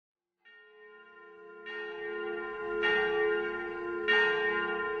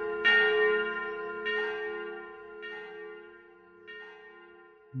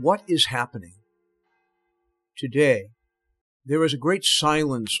what is happening? Today, there is a great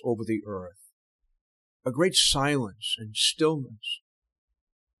silence over the earth, a great silence and stillness,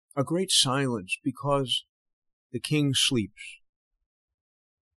 a great silence because the King sleeps.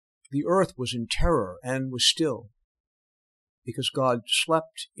 The earth was in terror and was still because God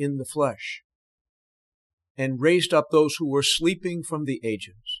slept in the flesh and raised up those who were sleeping from the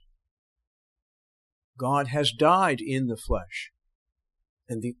ages. God has died in the flesh,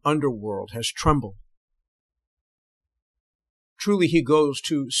 and the underworld has trembled. Truly, he goes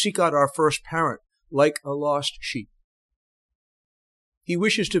to seek out our first parent like a lost sheep. He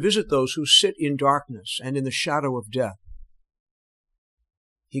wishes to visit those who sit in darkness and in the shadow of death.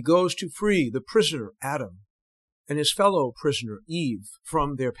 He goes to free the prisoner Adam and his fellow prisoner Eve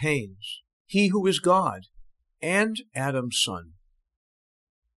from their pains, he who is God and Adam's son.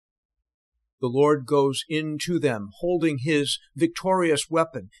 The Lord goes into them, holding his victorious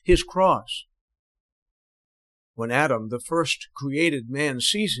weapon, his cross. When Adam, the first created man,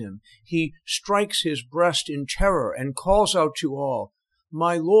 sees him, he strikes his breast in terror and calls out to all,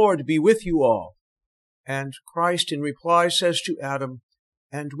 "My Lord be with you all." And Christ in reply says to Adam,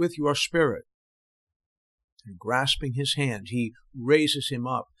 "And with your spirit." And grasping his hand, he raises him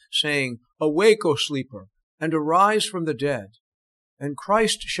up, saying, "Awake, O sleeper, and arise from the dead, and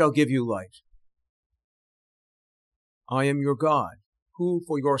Christ shall give you light. I am your God, who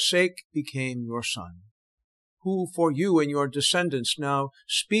for your sake became your Son, who for you and your descendants now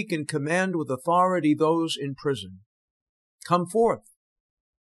speak and command with authority those in prison. Come forth,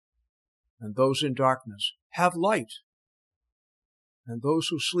 and those in darkness have light, and those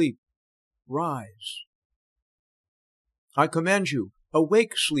who sleep rise. I command you,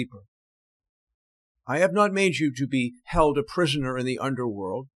 awake, sleeper. I have not made you to be held a prisoner in the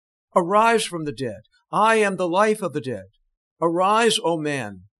underworld. Arise from the dead. I am the life of the dead. Arise, O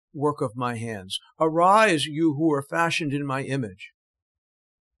man, work of my hands. Arise, you who are fashioned in my image.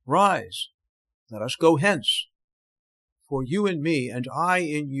 Rise, let us go hence. For you in me, and I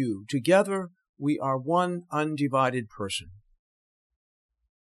in you, together we are one undivided person.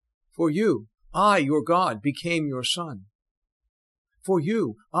 For you, I, your God, became your Son. For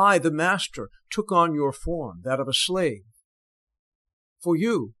you, I, the Master, took on your form, that of a slave. For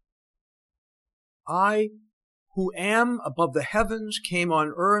you, I, who am above the heavens, came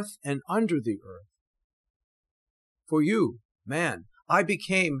on earth and under the earth. For you, man, I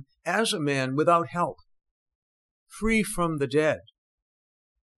became as a man without help, free from the dead.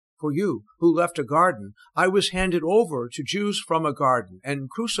 For you, who left a garden, I was handed over to Jews from a garden and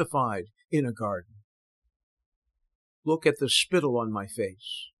crucified in a garden. Look at the spittle on my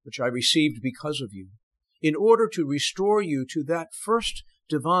face, which I received because of you, in order to restore you to that first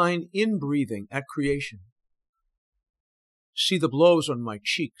divine inbreathing at creation. See the blows on my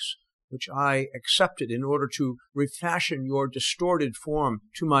cheeks, which I accepted in order to refashion your distorted form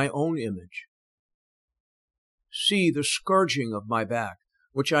to my own image. See the scourging of my back,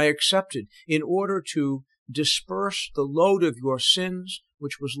 which I accepted in order to disperse the load of your sins,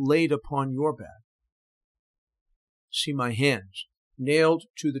 which was laid upon your back. See my hands, nailed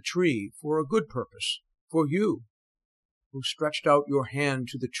to the tree for a good purpose, for you, who stretched out your hand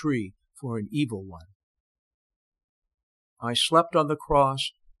to the tree for an evil one. I slept on the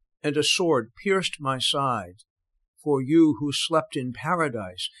cross, and a sword pierced my side, for you who slept in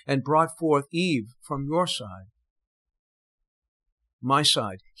paradise and brought forth Eve from your side. My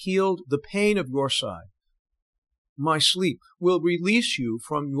side healed the pain of your side. My sleep will release you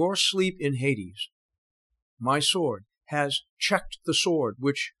from your sleep in Hades. My sword has checked the sword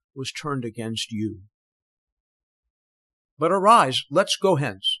which was turned against you. But arise, let's go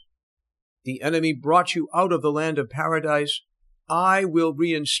hence. The enemy brought you out of the land of paradise. I will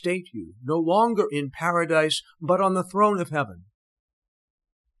reinstate you, no longer in paradise, but on the throne of heaven.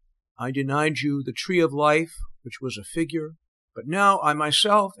 I denied you the tree of life, which was a figure, but now I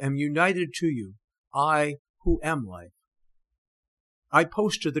myself am united to you, I who am life. I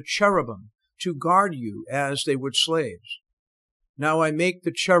posted the cherubim to guard you as they would slaves. Now I make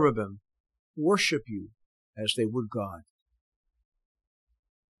the cherubim worship you as they would God.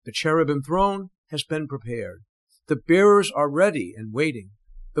 The cherubim throne has been prepared. The bearers are ready and waiting.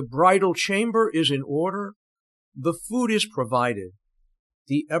 The bridal chamber is in order. The food is provided.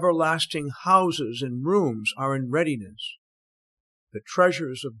 The everlasting houses and rooms are in readiness. The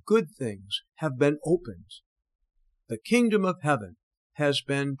treasures of good things have been opened. The kingdom of heaven has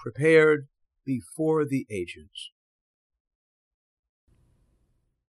been prepared before the ages.